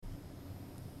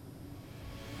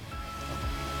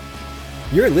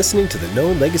You're listening to the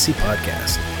Known Legacy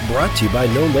Podcast, brought to you by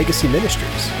Known Legacy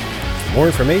Ministries. For more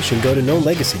information, go to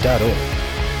knownlegacy.org.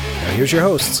 Now here's your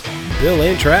hosts, Bill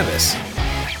and Travis.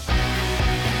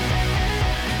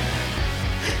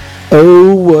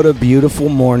 Oh, what a beautiful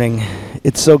morning.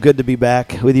 It's so good to be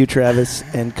back with you, Travis.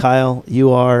 And Kyle,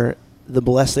 you are the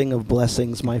blessing of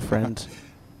blessings, my friend.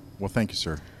 Well, thank you,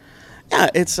 sir. Yeah,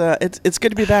 it's good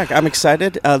to be back. I'm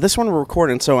excited. This one we're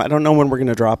recording, so I don't know when we're going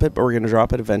to drop it, but we're going to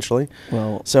drop it eventually.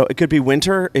 Well, so it could be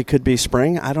winter, it could be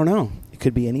spring. I don't know. It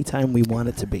could be any time we want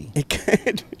it to be. It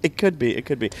could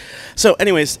be. So,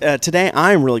 anyways, today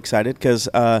I'm really excited because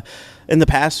in the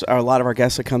past, a lot of our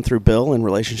guests have come through Bill and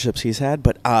relationships he's had.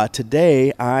 But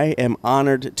today, I am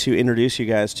honored to introduce you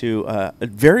guys to a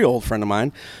very old friend of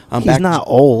mine. He's not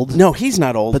old. No, he's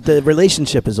not old. But the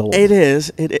relationship is old. It is.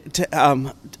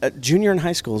 Junior in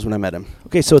high school is when I met him.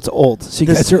 Okay, so it's old. So you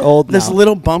guys are old now. This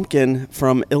little bumpkin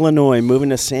from Illinois moving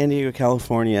to San Diego,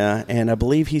 California, and I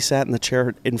believe he sat in the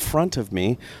chair in front of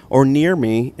me or near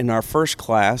me in our first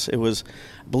class. It was,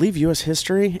 I believe, U.S.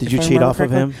 history. Did you cheat off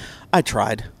of him? I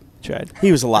tried.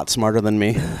 He was a lot smarter than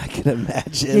me. I can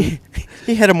imagine.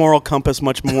 He had a moral compass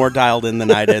much more dialed in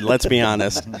than I did. Let's be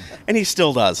honest, and he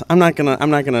still does. I'm not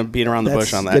gonna beat around the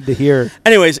bush on that. Good to hear.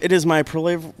 Anyways, it is my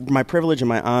privilege and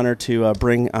my honor to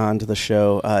bring onto the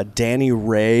show Danny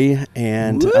Ray,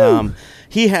 and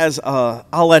he has.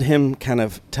 I'll let him kind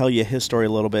of tell you his story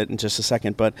a little bit in just a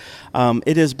second, but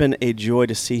it has been a joy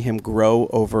to see him grow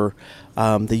over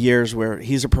the years, where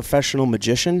he's a professional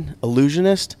magician,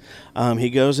 illusionist.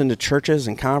 He goes into churches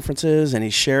and conferences, and he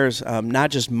shares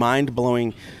not just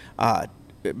mind-blowing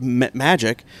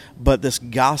magic, but this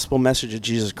gospel message of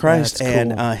Jesus Christ. That's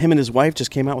and cool. Him and his wife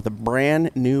just came out with a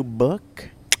brand new book.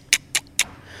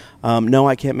 No,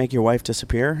 I Can't Make Your Wife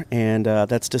Disappear, and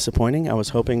that's disappointing. I was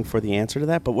hoping for the answer to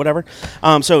that, but whatever.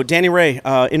 So, Danny Ray,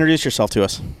 introduce yourself to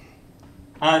us.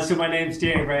 So my name's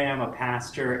Danny Ray. I'm a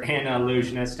pastor and an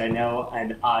illusionist. I know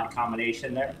an odd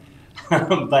combination there,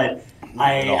 but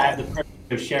I have the privilege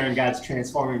of sharing God's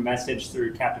transforming message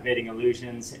through captivating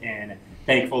illusions, and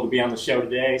thankful to be on the show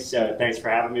today. So thanks for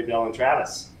having me, Bill and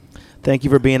Travis. Thank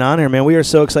you for being on here, man. We are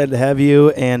so excited to have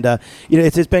you, and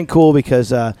it's been cool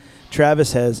because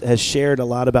Travis has shared a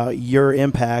lot about your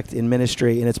impact in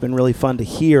ministry, and it's been really fun to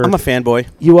hear. I'm a fanboy.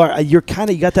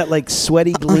 You got that like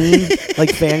sweaty gleam, like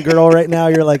fangirl right now.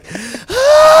 You're like,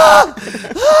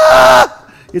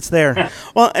 it's there.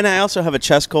 Well, and I also have a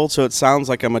chest cold, so it sounds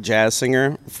like I'm a jazz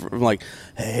singer. I'm like,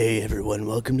 hey, everyone,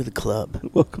 welcome to the club.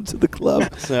 Welcome to the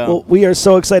club. So. Well, we are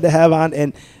so excited to have on,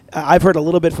 and I've heard a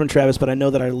little bit from Travis, but I know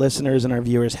that our listeners and our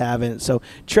viewers haven't. So,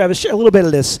 Travis, share a little bit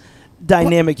of this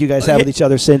dynamic you guys have with each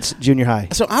other since junior high.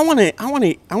 So I want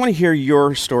to hear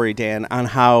your story, Dan, on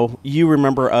how you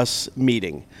remember us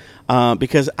meeting,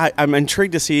 because I'm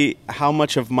intrigued to see how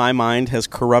much of my mind has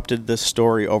corrupted this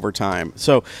story over time.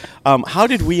 So, how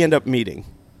did we end up meeting?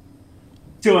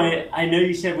 So I know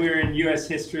you said we were in U.S.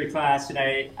 history class, and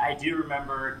I do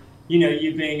remember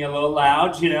you being a little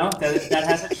loud. That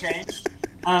hasn't changed.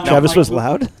 Travis was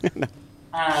loud.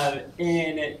 And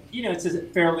it's a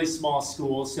fairly small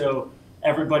school, so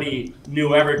everybody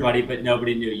knew everybody, but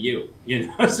nobody knew you.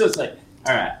 So it's like,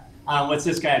 all right, what's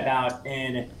this guy about?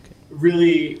 And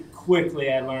really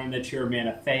quickly, I learned that you're a man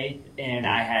of faith, and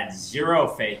I had zero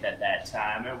faith at that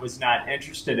time. I was not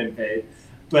interested in faith,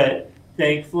 but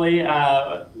thankfully,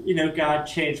 God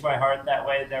changed my heart that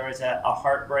way. There was a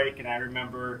heartbreak, and I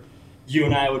remember you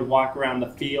and I would walk around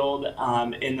the field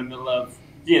in the middle of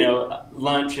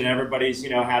lunch, and everybody's,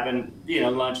 having,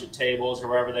 lunch at tables or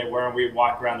wherever they were, and we'd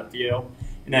walk around the field,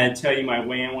 and I'd tell you my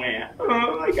wham.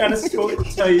 Oh, I got a story to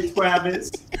tell you,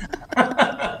 Travis.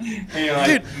 And you're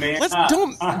like, dude,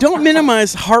 man, don't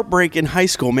minimize heartbreak in high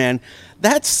school, man.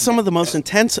 That's some of the most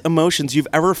intense emotions you've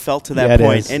ever felt to that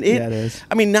point. Is. And it is.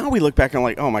 I mean, now we look back and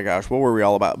like, oh my gosh, what were we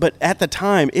all about? But at the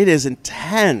time, it is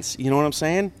intense. You know what I'm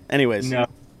saying? Anyways. No,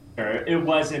 it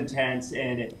was intense,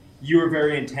 and you were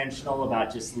very intentional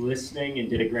about just listening and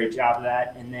did a great job of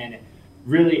that. And then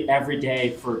really every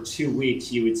day for 2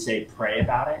 weeks, you would say, pray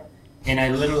about it. And I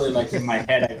literally, like in my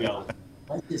head, I go,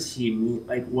 what does he mean?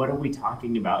 Like, what are we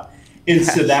talking about? And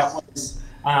so that was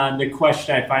the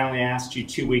question I finally asked you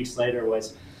 2 weeks later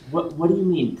was, what do you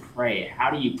mean pray?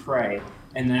 How do you pray?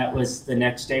 And that was the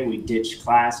next day we ditched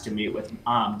class to meet with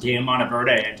Dan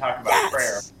Monteverde and talk about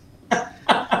prayer.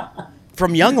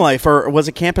 From Young Life, or was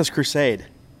it Campus Crusade?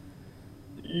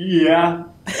 Yeah.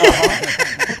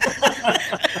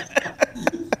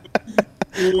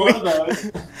 One of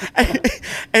those.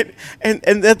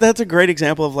 and that's a great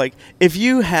example of, like, if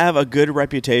you have a good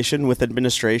reputation with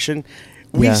administration,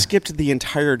 We skipped the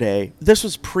entire day. This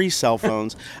was pre-cell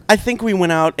phones. I think we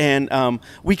went out and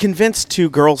we convinced 2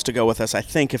 girls to go with us, I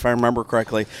think, if I remember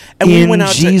correctly. And in we went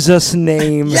out Jesus'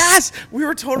 name. Yes! We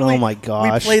were totally... Oh, my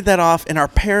gosh. We played that off, and our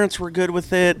parents were good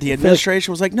with it. The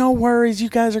administration was like, no worries, you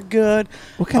guys are good.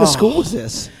 What kind of school was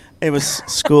this? It was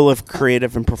School of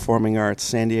Creative and Performing Arts,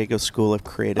 San Diego School of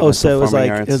Creative and so Performing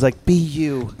Arts. it was like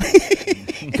BU.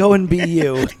 Go and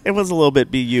BU. It was a little bit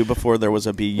BU before there was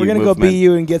a BU We're going to go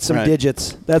BU and get some Right.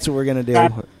 digits. That's what we're going to do.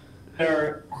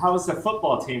 How was the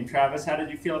football team, Travis? How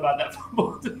did you feel about that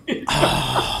football team?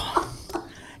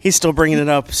 He's still bringing it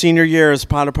up. Senior year is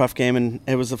Potter Puff game, and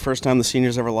it was the first time the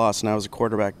seniors ever lost, and I was a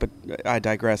quarterback, but I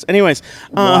digress. Anyways,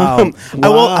 Wow. I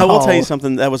will tell you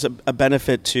something that was a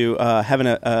benefit to having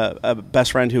a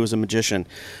best friend who was a magician.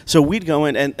 So we'd go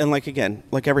in, and like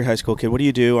every high school kid, what do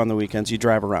you do on the weekends? You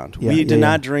drive around. We did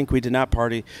not drink. We did not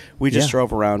party. We just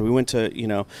drove around. We went to,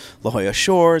 La Jolla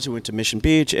Shores. We went to Mission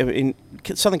Beach. In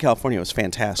Southern California, it was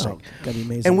fantastic. Oh, that'd be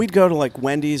amazing. And we'd go to like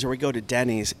Wendy's or we'd go to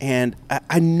Denny's, and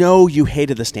I know you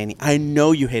hated this, Danny. I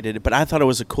know you hated it, but I thought it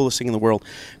was the coolest thing in the world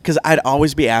because I'd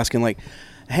always be asking like,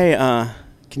 hey,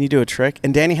 can you do a trick?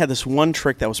 And Danny had this one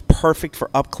trick that was perfect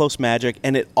for up close magic,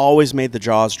 and it always made the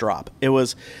jaws drop. It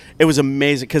was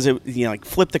amazing because like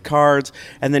flip the cards,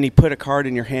 and then he put a card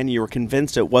in your hand, and you were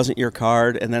convinced it wasn't your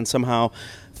card, and then somehow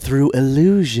through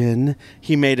illusion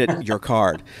he made it your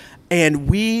card.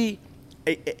 And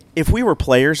if we were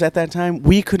players at that time,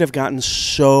 we could have gotten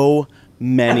so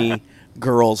many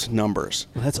girls' numbers.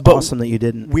 Well, that's awesome that you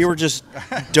didn't. We were just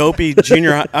dopey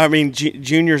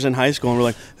juniors in high school, and we're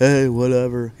like, hey,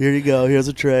 whatever. Here you go. Here's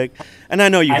a trick. And I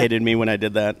know you hated me when I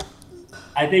did that.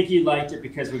 I think you liked it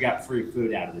because we got free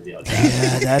food out of the deal.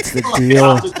 Yeah, that's the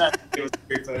deal.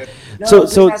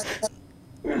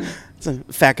 It's a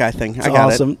fat guy thing. It's I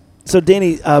got awesome. it. So,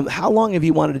 Danny, how long have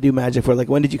you wanted to do magic for? Like,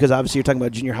 when did you? Because obviously you're talking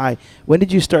about junior high. When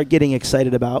did you start getting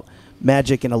excited about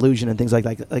magic and illusion and things like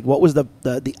that? Like, what was the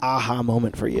aha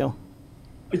moment for you?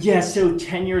 Yeah, so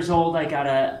 10 years old, I got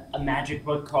a magic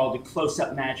book called Close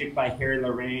Up Magic by Harry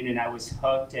Lorraine, and I was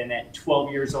hooked. And at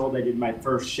 12 years old, I did my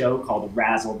first show called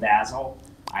Razzle Dazzle.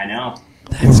 I know.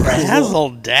 Razzle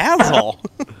Dazzle.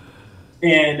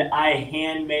 And I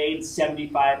handmade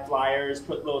 75 flyers,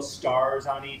 put little stars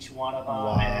on each one of them.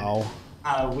 Wow.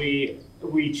 And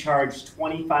we charged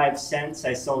 25 cents.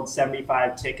 I sold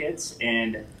 75 tickets,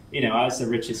 and I was the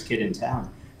richest kid in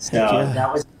town. So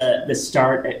that was the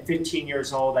start. At 15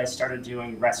 years old, I started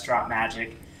doing restaurant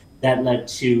magic. That led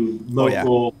to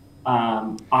local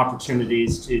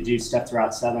opportunities to do stuff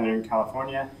throughout Southern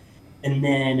California. And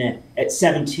then at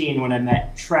 17, when I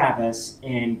met Travis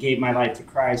and gave my life to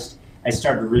Christ, I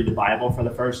started to read the Bible for the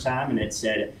first time, and it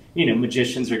said,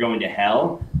 magicians are going to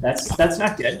hell. That's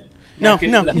not good. No.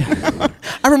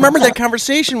 I remember that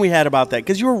conversation we had about that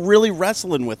because you were really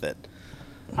wrestling with it.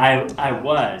 I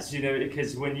was,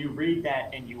 because when you read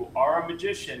that and you are a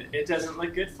magician, it doesn't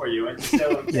look good for you. And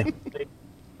so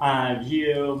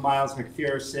you, Miles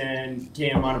McPherson,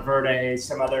 Dan Monteverde,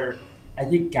 some other, I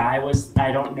think Guy was,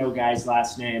 I don't know Guy's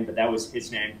last name, but that was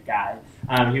his name, Guy.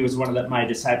 He was one of my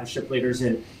discipleship leaders,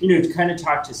 and, kind of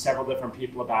talked to several different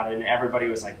people about it, and everybody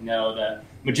was like, no, the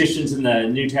magicians in the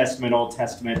New Testament, Old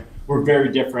Testament were very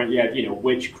different. You have,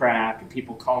 witchcraft and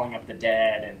people calling up the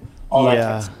dead and all that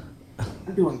kind of stuff.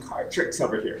 I'm doing card tricks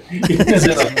over here.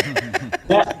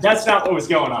 That's not what was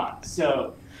going on.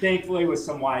 So thankfully with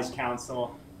some wise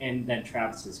counsel and then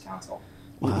Travis's counsel.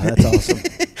 Wow, that's awesome.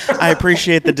 I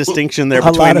appreciate the distinction there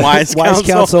between wise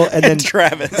counsel and then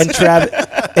Travis.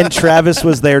 And Travis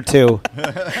was there too.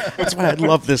 That's why I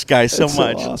love this guy so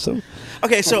much. So awesome.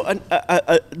 Okay, so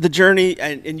the journey,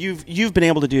 and you've been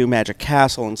able to do Magic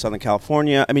Castle in Southern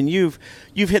California. I mean, you've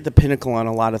hit the pinnacle on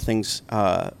a lot of things,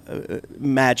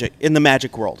 magic in the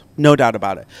magic world, no doubt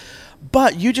about it.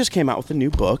 But you just came out with a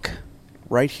new book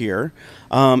right here,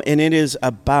 and it is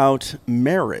about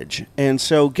marriage. And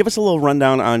so, give us a little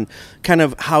rundown on kind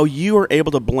of how you are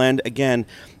able to blend again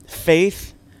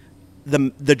faith,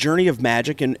 the journey of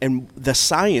magic and the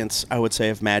science, I would say,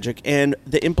 of magic, and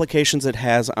the implications it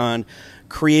has on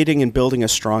creating and building a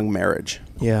strong marriage.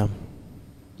 Yeah.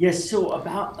 Yes, so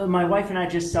about my wife and I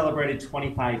just celebrated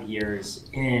 25 years.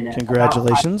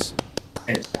 Congratulations.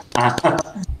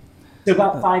 So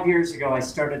about 5 years ago, I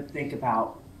started to think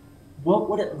about what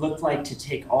would it look like to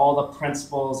take all the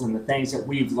principles and the things that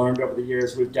we've learned over the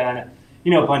years. We've done,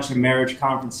 a bunch of marriage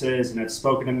conferences, and I've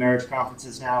spoken at marriage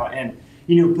conferences now, and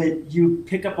but you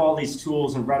pick up all these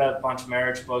tools and read a bunch of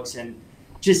marriage books and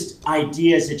just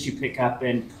ideas that you pick up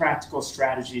and practical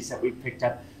strategies that we've picked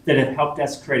up that have helped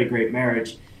us create a great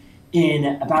marriage.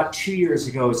 And about 2 years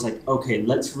ago, it's like, okay,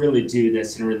 let's really do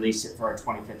this and release it for our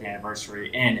 25th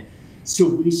anniversary. And so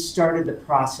we started the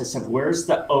process of where's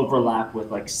the overlap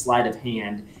with like sleight of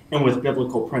hand and with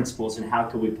biblical principles, and how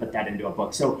can we put that into a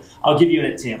book? So I'll give you an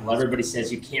example. Everybody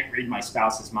says you can't read my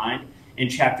spouse's mind. In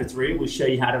chapter 3, we show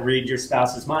you how to read your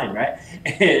spouse's mind, right?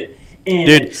 and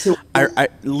Dude, so I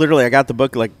literally, I got the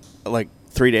book like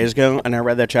 3 days ago, and I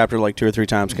read that chapter like 2 or 3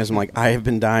 times because I'm like, I have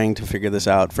been dying to figure this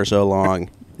out for so long.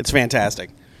 It's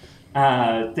fantastic.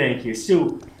 Thank you.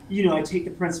 So, I take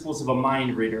the principles of a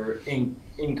mind reader and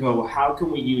go, how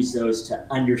can we use those to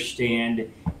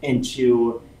understand and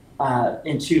to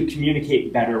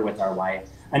communicate better with our wife?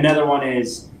 Another one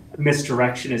is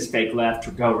misdirection is fake left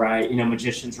or go right.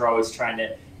 Magicians are always trying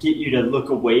to get you to look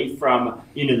away from,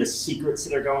 the secrets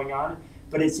that are going on.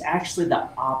 But it's actually the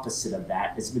opposite of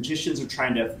that. Is magicians are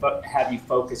trying to have you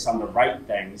focus on the right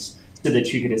things so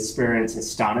that you can experience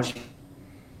astonishment.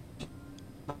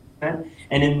 And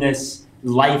in this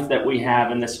life that we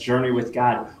have, in this journey with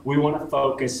God, we want to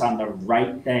focus on the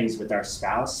right things with our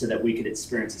spouse so that we could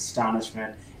experience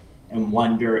astonishment and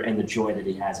wonder and the joy that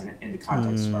he has in the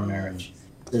context of our marriage.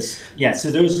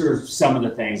 So those are some of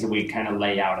the things that we kind of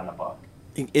lay out in the book.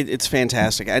 It's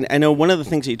fantastic. I know one of the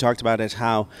things that you talked about is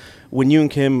how when you and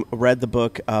Kim read the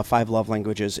book, 5 Love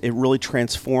Languages, it really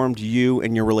transformed you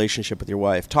and your relationship with your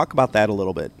wife. Talk about that a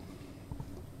little bit.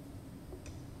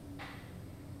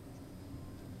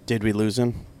 Did we lose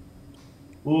him?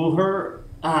 Well, her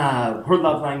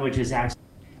love language is acts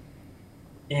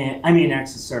of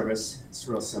service. It's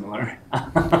real similar.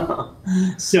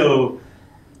 So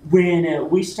when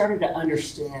we started to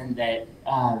understand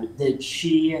that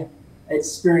she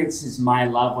experiences my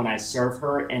love when I serve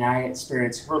her, and I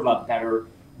experience her love better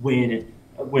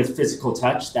with physical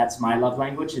touch. That's my love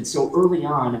language. And so early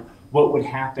on, what would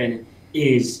happen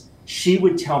is she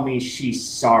would tell me she's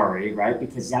sorry, right?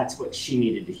 Because that's what she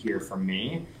needed to hear from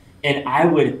me. And I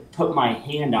would put my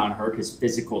hand on her because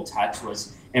physical touch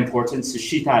was important. So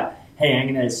she thought, hey,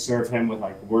 I'm going to serve him with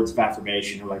like words of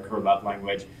affirmation or like her love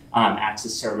language, acts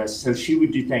of service. So she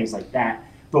would do things like that.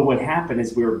 But what happened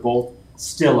is we were both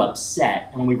still upset.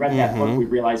 And when we read that book, we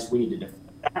realized we needed to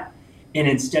fix that. And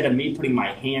instead of me putting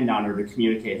my hand on her to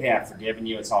communicate, hey, I've forgiven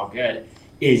you, it's all good,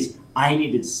 is I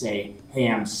needed to say, hey,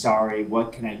 I'm sorry.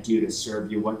 What can I do to serve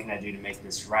you? What can I do to make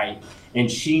this right? And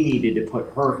she needed to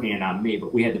put her hand on me,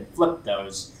 but we had to flip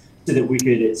those so that we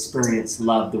could experience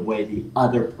love the way the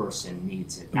other person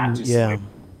needs it, not just the way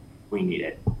we need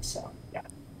it. So, yeah.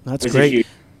 That's great.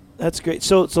 That's great.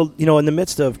 So, in the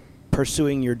midst of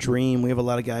pursuing your dream, we have a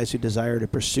lot of guys who desire to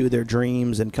pursue their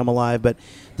dreams and come alive, but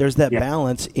there's that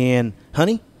balance in,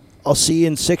 honey, I'll see you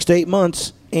in 6 to 8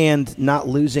 months, and not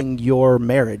losing your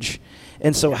marriage.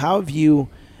 And so how have you,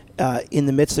 in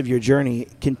the midst of your journey,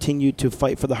 continued to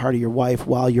fight for the heart of your wife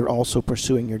while you're also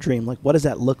pursuing your dream? Like, what does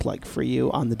that look like for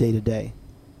you on the day-to-day?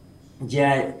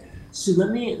 Yeah. So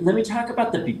let me talk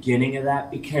about the beginning of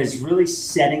that, because really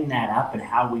setting that up and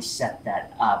how we set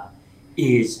that up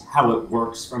is how it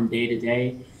works from day to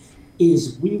day.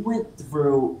 Is we went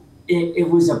through it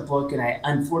was a book, and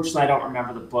unfortunately I don't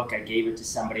remember the book. I gave it to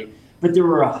somebody, but there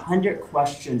were 100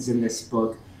 questions in this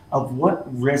book of what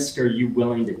risk are you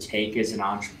willing to take as an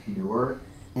entrepreneur.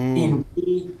 And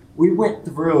we went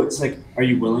through, it's like, are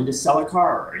you willing to sell a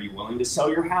car? Are you willing to sell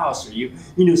your house? Are you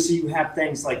so you have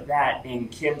things like that.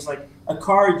 And Kim's like, a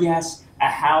car, yes. A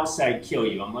house, I'd kill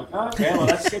you. I'm like, oh, okay, well,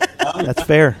 that's good. That's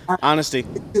fair. Honesty.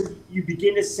 You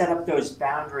begin to set up those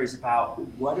boundaries about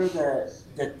what are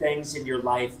the things in your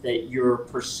life that you're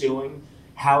pursuing.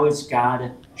 How is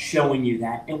God showing you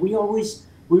that? And we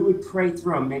would pray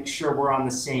through and make sure we're on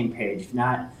the same page,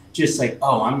 not just like,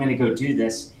 oh, I'm going to go do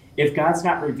this. If God's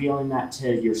not revealing that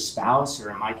to your spouse, or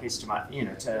in my case, to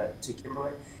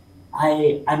Kimberly,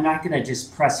 I'm not going to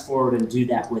just press forward and do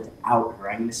that without her.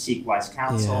 I'm going to seek wise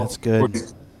counsel. Yeah, that's good. We're going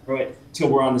to through it till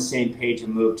we're on the same page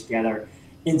and move together.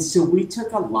 And so we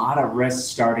took a lot of risks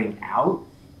starting out.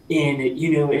 And,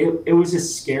 it was a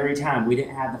scary time. We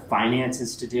didn't have the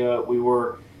finances to do it. We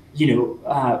were,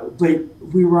 but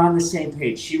we were on the same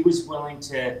page. She was willing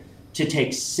to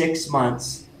take 6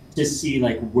 months to see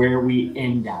like where we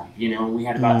end up. We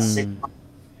had about 6 months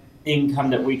income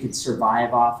that we could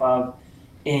survive off of.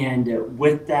 And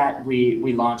with that,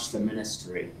 we launched the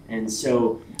ministry. And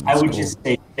so I would just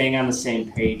say staying on the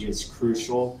same page is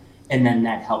crucial. And then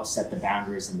that helps set the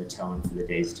boundaries and the tone for the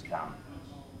days to come.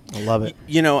 I love it.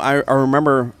 I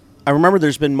remember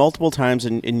there's been multiple times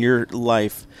in your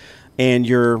life and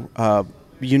your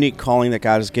unique calling that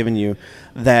God has given you,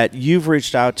 that you've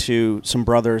reached out to some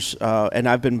brothers, and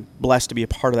I've been blessed to be a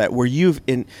part of that, where you've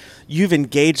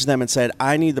engaged them and said,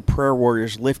 I need the prayer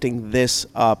warriors lifting this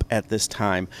up at this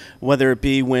time, whether it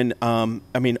be when,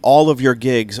 all of your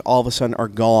gigs all of a sudden are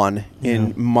gone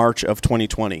in March of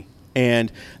 2020.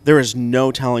 And there is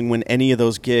no telling when any of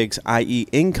those gigs, i.e.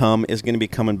 income, is going to be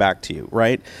coming back to you,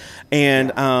 right?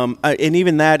 And and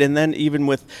even that, and then even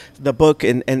with the book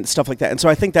and stuff like that. And so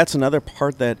I think that's another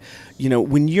part that,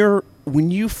 when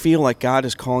you feel like God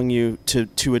is calling you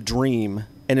to a dream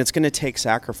and it's going to take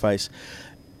sacrifice,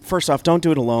 first off, don't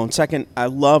do it alone. Second, I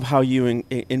love how you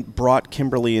brought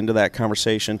Kimberly into that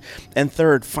conversation. And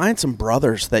third, find some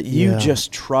brothers that you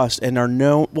just trust and are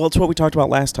known. Well, it's what we talked about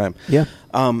last time. Yeah.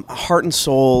 Heart and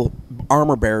soul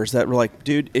armor bearers that were like,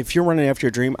 dude, if you're running after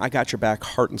your dream, I got your back,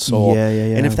 heart and soul. Yeah.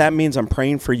 And if that means I'm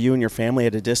praying for you and your family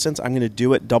at a distance, I'm going to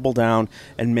do it, double down,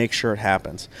 and make sure it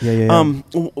happens.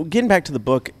 Getting back to the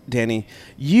book, Danny,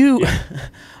 you,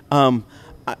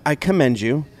 I commend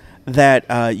you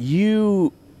that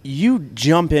you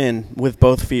jump in with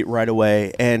both feet right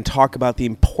away and talk about the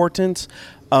importance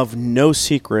of no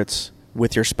secrets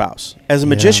with your spouse. As a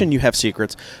magician, you have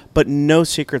secrets, but no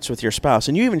secrets with your spouse.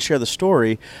 And you even share the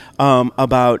story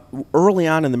about early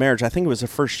on in the marriage, I think it was the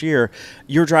first year,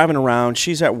 you're driving around,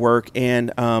 she's at work,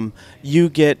 and you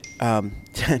get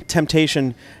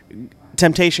temptation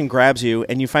grabs you,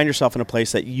 and you find yourself in a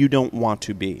place that you don't want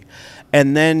to be.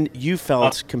 And then you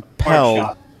felt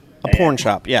compelled... A porn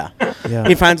shop, yeah.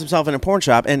 He finds himself in a porn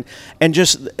shop, and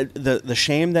just the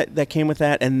shame that came with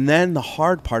that, and then the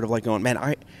hard part of like going,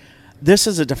 man, this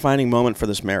is a defining moment for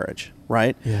this marriage,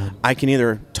 right? Yeah. I can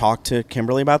either talk to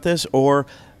Kimberly about this or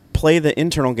play the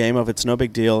internal game of it's no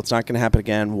big deal, it's not going to happen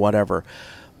again, whatever.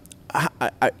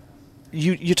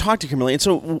 You talk to Kimberly, and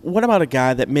so what about a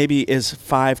guy that maybe is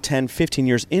 5, 10, 15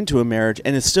 years into a marriage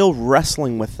and is still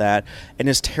wrestling with that and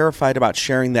is terrified about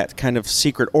sharing that kind of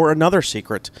secret or another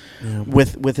secret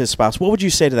with his spouse? What would you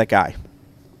say to that guy?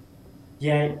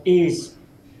 Yeah,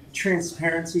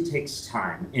 transparency takes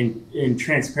time, and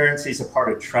transparency is a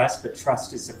part of trust, but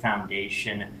trust is the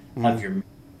foundation of your marriage.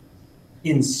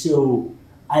 And so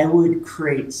I would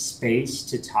create space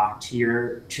to talk to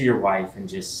your wife and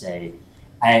just say,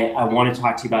 I want to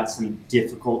talk to you about some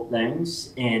difficult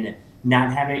things, and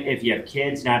not having, if you have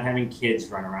kids, not having kids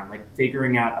run around, like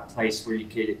figuring out a place where you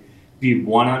could be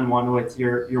one-on-one with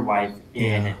your wife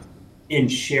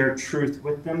and share truth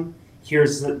with them.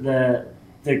 Here's the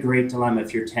great dilemma.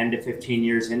 If you're 10 to 15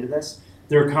 years into this,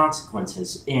 there are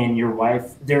consequences, and your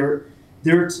wife, there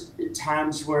are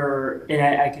times where, and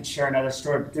I could share another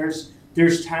story, but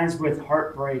there's times with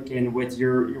heartbreak and with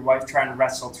your wife trying to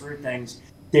wrestle through things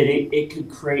that it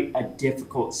could create a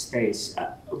difficult space.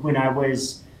 When I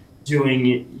was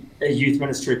doing a youth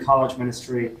ministry, college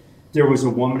ministry, there was a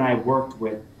woman I worked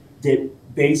with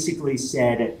that basically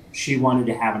said she wanted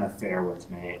to have an affair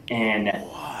with me. And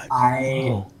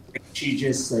she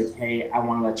just like, hey, I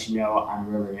want to let you know I'm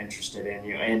really interested in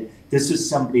you. And this was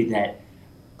somebody that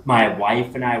my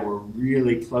wife and I were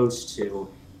really close to.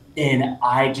 And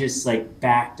I just like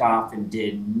backed off and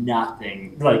did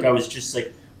nothing. Like I was just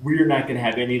like, we're not going to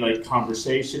have any like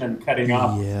conversation. I'm cutting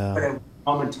off. Yeah. But I went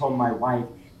home and told my wife.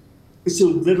 So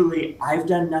literally, I've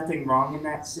done nothing wrong in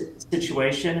that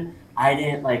situation. I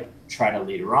didn't like try to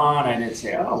lead her on. I didn't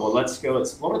say, oh, well, let's go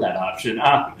explore that option.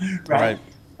 Right.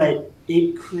 But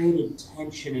it created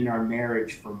tension in our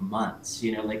marriage for months.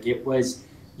 Like it was,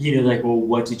 like, well,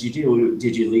 what did you do?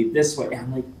 Did you lead this way? And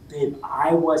I'm like, babe,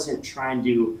 I wasn't trying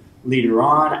to lead her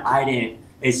on. I didn't.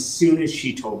 As soon as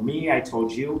she told me, I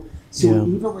told you. So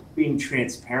even with being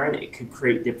transparent, it could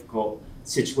create difficult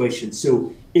situations.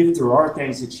 So if there are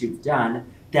things that you've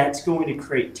done, that's going to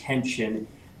create tension.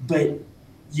 But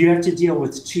you have to deal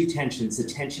with two tensions: the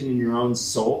tension in your own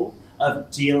soul of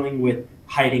dealing with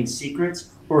hiding secrets,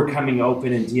 or coming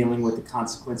open and dealing with the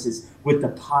consequences, with the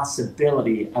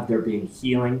possibility of there being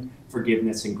healing,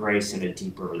 forgiveness, and grace in a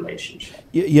deeper relationship.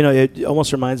 It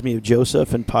almost reminds me of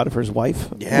Joseph and Potiphar's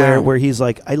wife, where he's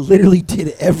like, I literally did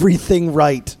everything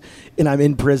right, and I'm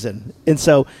in prison. And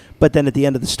so, but then at the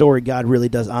end of the story, God really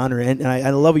does honor it. And I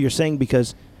love what you're saying,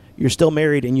 because you're still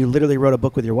married and you literally wrote a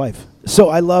book with your wife. So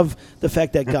I love the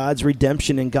fact that God's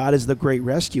redemption and God is the great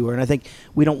rescuer. And I think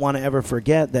we don't want to ever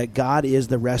forget that God is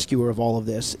the rescuer of all of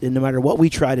this. And no matter what we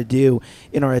try to do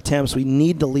in our attempts, we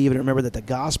need to leave it and remember that the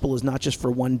gospel is not just for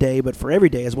one day, but for every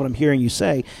day, is what I'm hearing you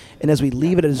say. And as we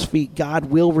leave it at his feet, God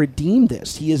will redeem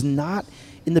this. He is not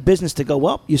in the business to go,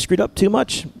 well, you screwed up too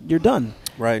much, you're done.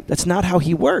 Right. That's not how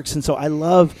he works. And so I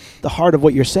love the heart of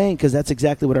what you're saying, because that's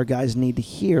exactly what our guys need to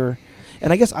hear.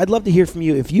 And I guess I'd love to hear from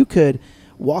you, if you could,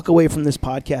 walk away from this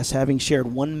podcast having shared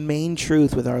one main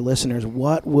truth with our listeners,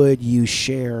 what would you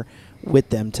share with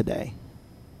them today?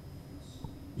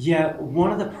 Yeah,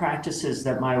 one of the practices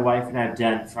that my wife and I have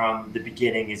done from the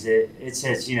beginning is it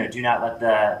says, do not let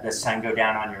the sun go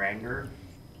down on your anger.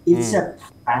 It's a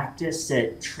practice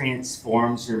that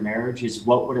transforms your marriage. Is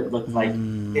what would it look like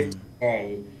if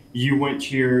today you went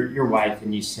to your wife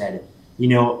and you said,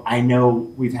 I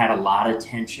know we've had a lot of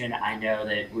tension. I know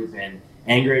that we've been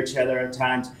angry at each other at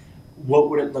times. What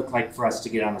would it look like for us to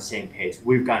get on the same page?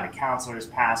 We've gone to counselors,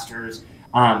 pastors,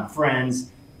 friends,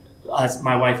 us,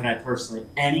 my wife and I personally.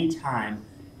 Anytime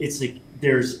it's like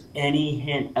there's any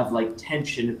hint of like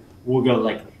tension, we'll go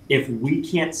like, if we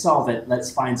can't solve it,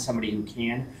 let's find somebody who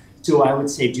can. So I would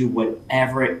say do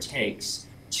whatever it takes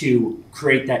to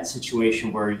create that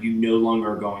situation where you no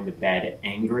longer are going to bed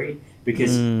angry,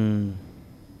 because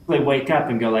they wake up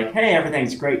and go like, hey,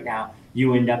 everything's great now.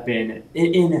 You end up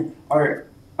in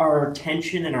our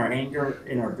tension and our anger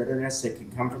and our bitterness that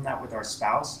can come from that with our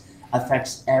spouse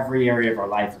affects every area of our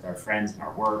life, with our friends and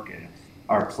our work and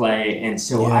our play. And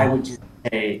so I would just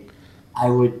say, I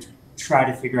would try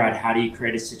to figure out how do you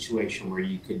create a situation where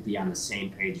you could be on the same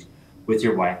page with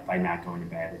your wife by not going to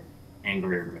bed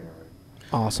angry or bitter.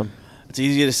 Awesome. It's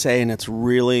easy to say, and it's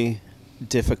really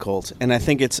difficult. And I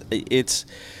think it's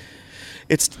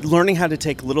learning how to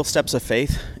take little steps of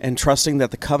faith and trusting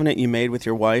that the covenant you made with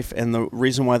your wife and the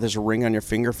reason why there's a ring on your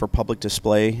finger for public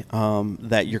display,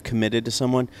 that you're committed to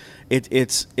someone.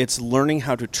 It's learning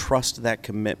how to trust that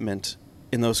commitment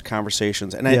in those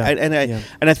conversations. And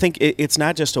I think it's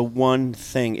not just a one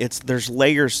thing. There's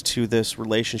layers to this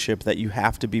relationship that you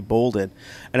have to be bold in.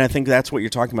 And I think that's what you're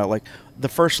talking about. Like the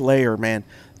first layer, man,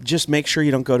 just make sure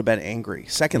you don't go to bed angry.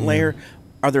 Second layer,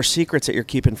 are there secrets that you're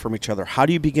keeping from each other? How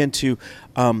do you begin to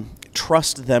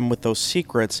trust them with those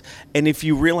secrets? And if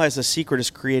you realize the secret is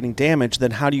creating damage,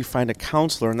 then how do you find a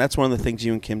counselor? And that's one of the things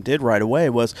you and Kim did right away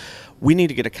was we need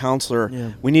to get a counselor.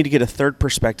 Yeah. We need to get a third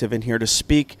perspective in here to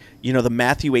speak, the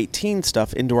Matthew 18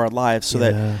 stuff into our lives so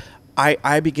that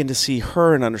I begin to see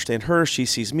her and understand her. She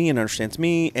sees me and understands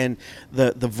me. And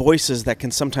the voices that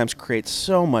can sometimes create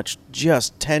so much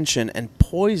just tension and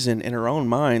poison in our own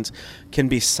minds can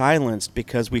be silenced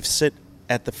because we've sit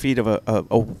at the feet of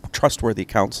a trustworthy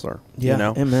counselor.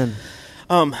 Yeah, amen.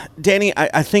 Danny,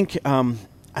 I think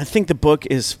the book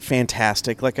is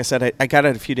fantastic. Like I said, I got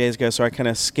it a few days ago, so I kind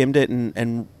of skimmed it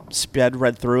and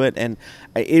read through it, and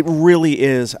it really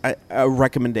is a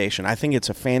recommendation. I think it's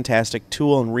a fantastic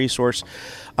tool and resource.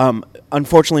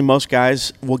 Unfortunately, most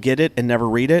guys will get it and never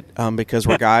read it because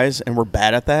we're guys and we're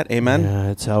bad at that. Amen? Yeah,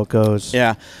 that's how it goes.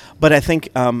 Yeah. But I think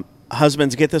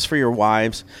husbands, get this for your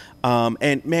wives.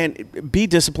 And, man, be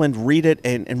disciplined, read it,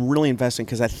 and really invest in,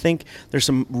 because I think there's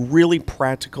some really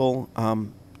practical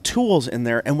tools in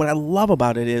there. And what I love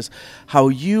about it is how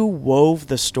you wove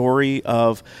the story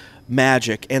of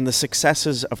magic and the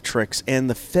successes of tricks and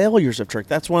the failures of trick.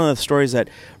 That's one of the stories that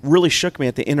really shook me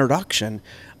at the introduction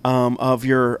of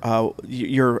your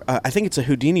I think it's a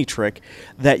Houdini trick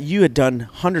that you had done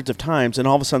hundreds of times, and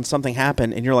all of a sudden something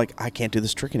happened and you're like, I can't do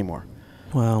this trick anymore.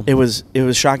 Wow. It was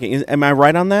shocking. Am I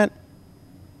right on that?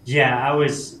 Yeah, I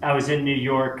was in New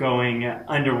York going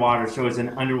underwater, so it was an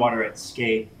underwater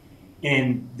escape.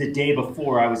 And the day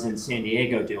before, I was in San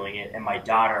Diego doing it, and my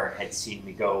daughter had seen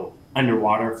me go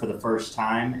underwater for the first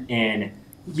time. And,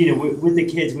 with the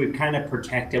kids, we've kind of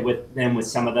protected them with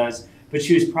some of those. But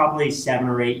she was probably 7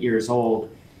 or 8 years old,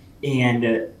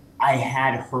 and I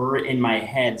had her in my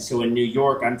head. So in New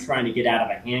York, I'm trying to get out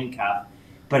of a handcuff,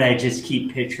 but I just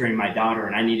keep picturing my daughter,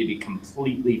 and I need to be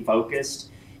completely focused.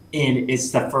 And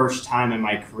it's the first time in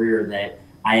my career that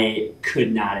I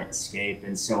could not escape.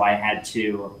 And so I had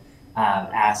to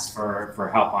ask for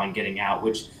help on getting out,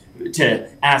 which to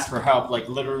ask for help, like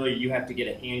literally you have to get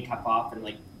a handcuff off and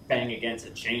like bang against a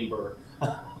chamber.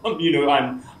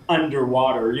 I'm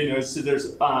underwater, so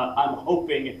there's, I'm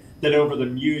hoping that over the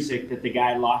music that the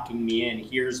guy locking me in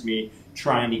hears me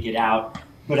trying to get out.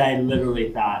 But I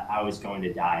literally thought I was going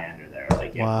to die under there.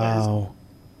 Like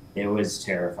it was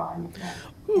terrifying.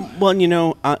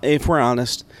 Well, if we're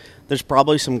honest, there's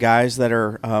probably some guys that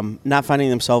are not finding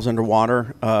themselves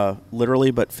underwater,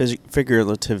 literally, but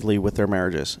figuratively with their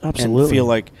marriages. Absolutely. And feel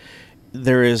like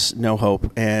there is no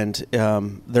hope, and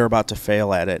they're about to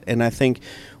fail at it. And I think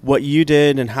what you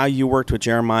did and how you worked with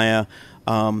Jeremiah,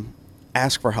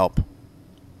 ask for help.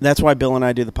 That's why Bill and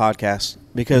I do the podcast,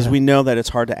 because we know that it's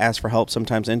hard to ask for help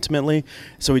sometimes intimately.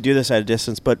 So we do this at a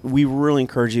distance. But we really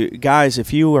encourage you, guys,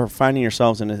 if you are finding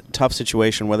yourselves in a tough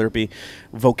situation, whether it be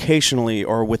vocationally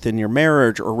or within your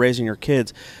marriage or raising your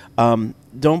kids,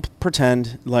 don't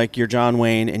pretend like you're John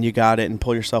Wayne and you got it and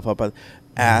pull yourself up.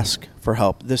 ask for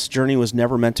help. This journey was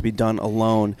never meant to be done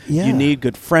alone. Yeah. You need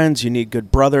good friends. You need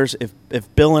good brothers.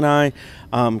 If Bill and I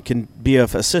can be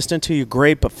of assistance to you,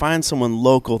 great, but find someone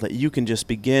local that you can just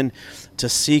begin to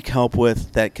seek help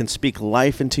with, that can speak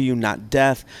life into you, not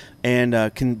death,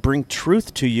 and can bring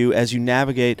truth to you as you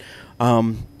navigate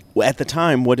at the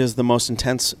time what is the most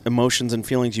intense emotions and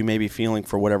feelings you may be feeling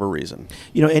for whatever reason.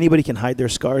 You know, anybody can hide their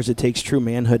scars. It takes true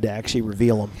manhood to actually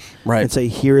reveal them. Right. And say,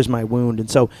 here's my wound.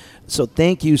 And so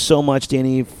thank you so much,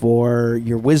 Danny, for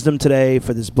your wisdom today,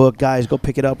 for this book. Guys, go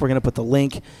pick it up. We're going to put the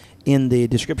link in the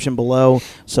description below.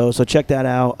 So check that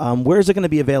out. Where is it going to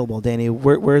be available, Danny?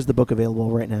 Where is the book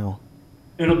available right now?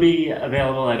 It'll be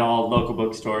available at all local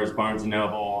bookstores, Barnes &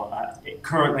 Noble,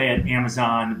 currently at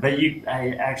Amazon. But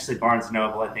actually, Barnes &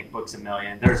 Noble, I think Books A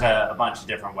Million. There's a bunch of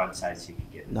different websites you can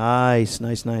get it.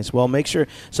 Nice. Well, make sure.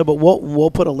 But we'll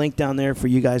put a link down there for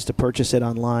you guys to purchase it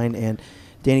online. And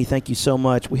Danny, thank you so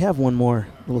much. We have one more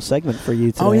little segment for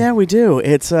you today. Oh yeah, we do.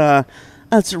 It's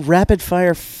Rapid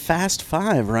Fire Fast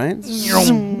 5, right?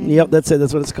 Yep, that's it.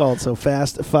 That's what it's called. So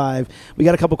Fast 5. We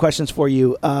got a couple questions for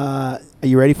you. Are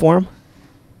you ready for them?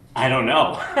 I don't know.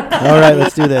 All right,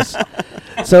 let's do this.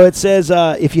 So it says,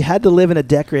 if you had to live in a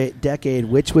decade,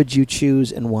 which would you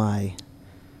choose and why?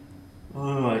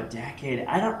 Oh, a decade.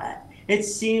 It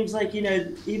seems like,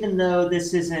 even though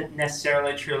this isn't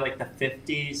necessarily true, like the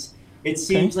 50s, it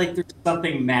seems like there's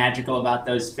something magical about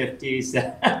those 50s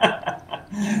that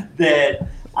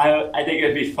I think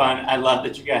it'd be fun. I love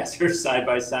that you guys are side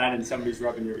by side and somebody's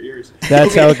rubbing your ears.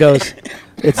 That's how it goes.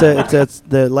 It's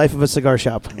the life of a cigar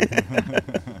shop.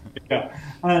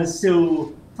 Yeah.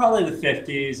 So probably the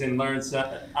 50s and learn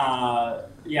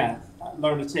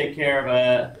to take care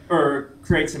of or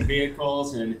create some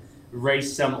vehicles and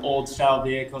race some old style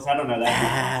vehicles. I don't know.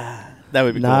 That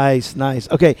would be nice, cool. Nice.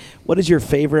 Okay, what is your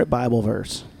favorite Bible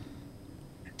verse?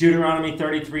 Deuteronomy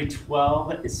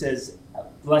 33:12. It says,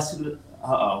 "Blessed."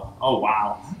 Oh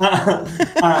wow.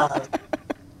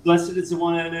 Blessed is the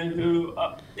one who.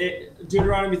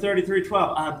 Deuteronomy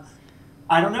 33:12.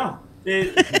 I don't know.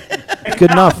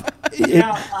 Good enough.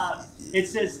 It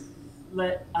says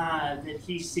that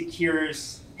he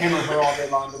secures him or her all day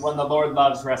long. The one the Lord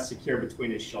loves rests secure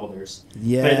between his shoulders.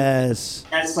 Yes.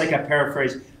 But that's like a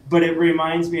paraphrase. But it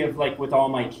reminds me of, like, with all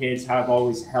my kids, how I've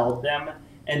always held them.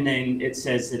 And then it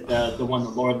says that the one the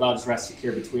Lord loves rests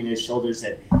secure between his shoulders,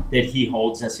 that he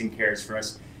holds us and cares for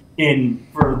us. And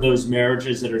for those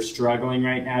marriages that are struggling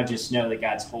right now, just know that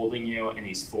God's holding you and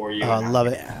he's for you. I love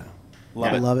it.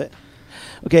 Love it.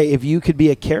 Okay, if you could be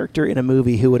a character in a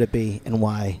movie, who would it be and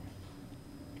why?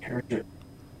 Character.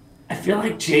 I feel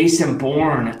like Jason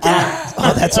Bourne.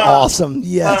 Oh, that's awesome.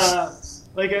 Yes.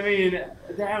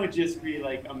 That would just be,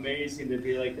 like, amazing to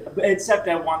be like, except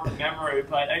I want the memory,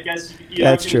 but I guess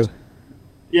that's true.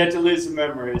 You have to lose the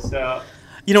memory, so.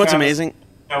 You know what's amazing?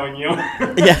 Knowing you.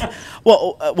 Yeah.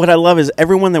 Well, what I love is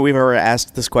everyone that we've ever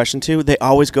asked this question to, they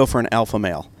always go for an alpha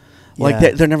male.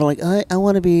 Like, they're never like, I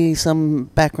want to be some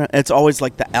background. It's always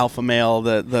like the alpha male,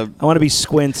 the I want to be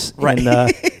Squints. Right.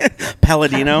 And,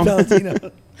 Palladino.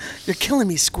 Palladino. You're killing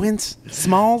me, Squints.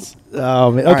 Smalls.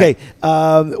 Oh, man. Okay.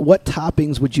 Right. What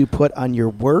toppings would you put on your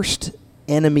worst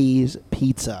enemy's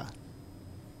pizza?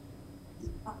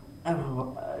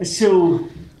 So,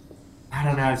 I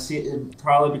don't know. I've seen,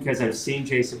 probably because I've seen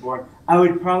Jason Bourne. I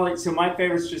would probably, so my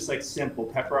favorite's just like simple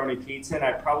pepperoni pizza, and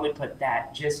I'd probably put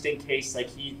that just in case, like,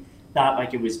 he thought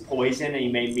like it was poison and he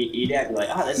made me eat it. I'd be like,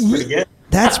 oh, that's pretty good.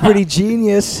 That's pretty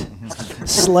genius.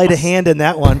 Sleight of hand in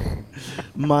that one.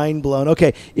 Mind blown.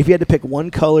 Okay, if you had to pick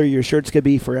one color your shirts could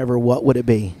be forever, what would it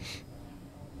be?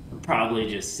 Probably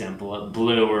just simple,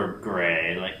 blue or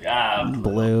gray.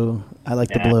 Blue. I like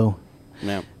the blue.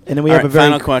 Yeah. And then we have a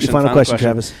very final question,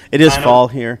 Travis. It is fall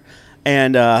here,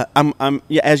 and I'm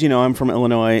as you know, I'm from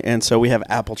Illinois, and so we have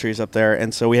apple trees up there,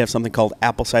 and so we have something called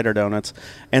apple cider donuts.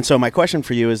 And so my question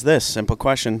for you is this simple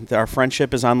question: our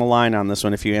friendship is on the line on this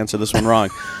one. If you answer this one wrong.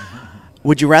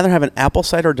 Would you rather have an apple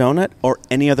cider donut or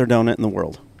any other donut in the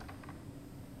world?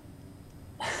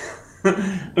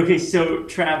 Okay, so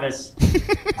Travis,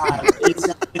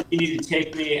 you need to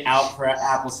take me out for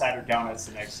apple cider donuts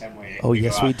the next time we. Oh,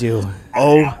 yes, we do.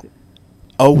 Oh,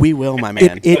 we will, my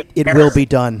man. It will be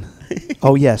done.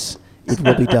 Oh, yes, it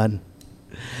will be done.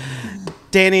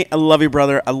 Danny, I love you,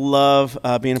 brother. I love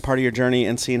being a part of your journey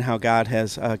and seeing how God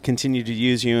has continued to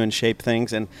use you and shape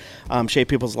things and shape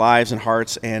people's lives and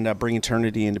hearts and bring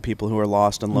eternity into people who are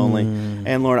lost and lonely.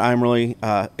 And Lord, I'm really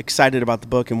excited about the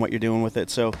book and what you're doing with it.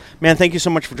 So, man, thank you so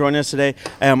much for joining us today.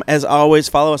 As always,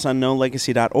 follow us on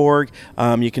knownlegacy.org.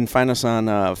 You can find us on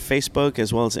Facebook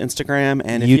as well as Instagram.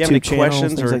 And if YouTube you have any channels,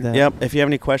 questions like that. if you have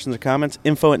any questions or comments,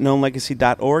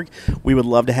 info@knownlegacy.org. We would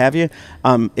love to have you.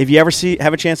 If you ever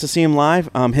have a chance to see him live,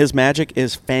 his magic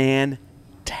is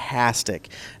fantastic.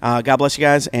 God bless you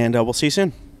guys, and we'll see you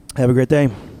soon. Have a great day.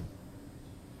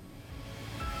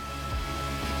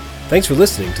 Thanks for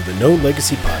listening to the Known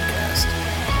Legacy Podcast.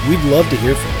 We'd love to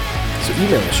hear from you, so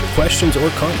email us your questions or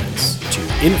comments to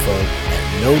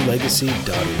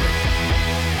info@knownlegacy.org.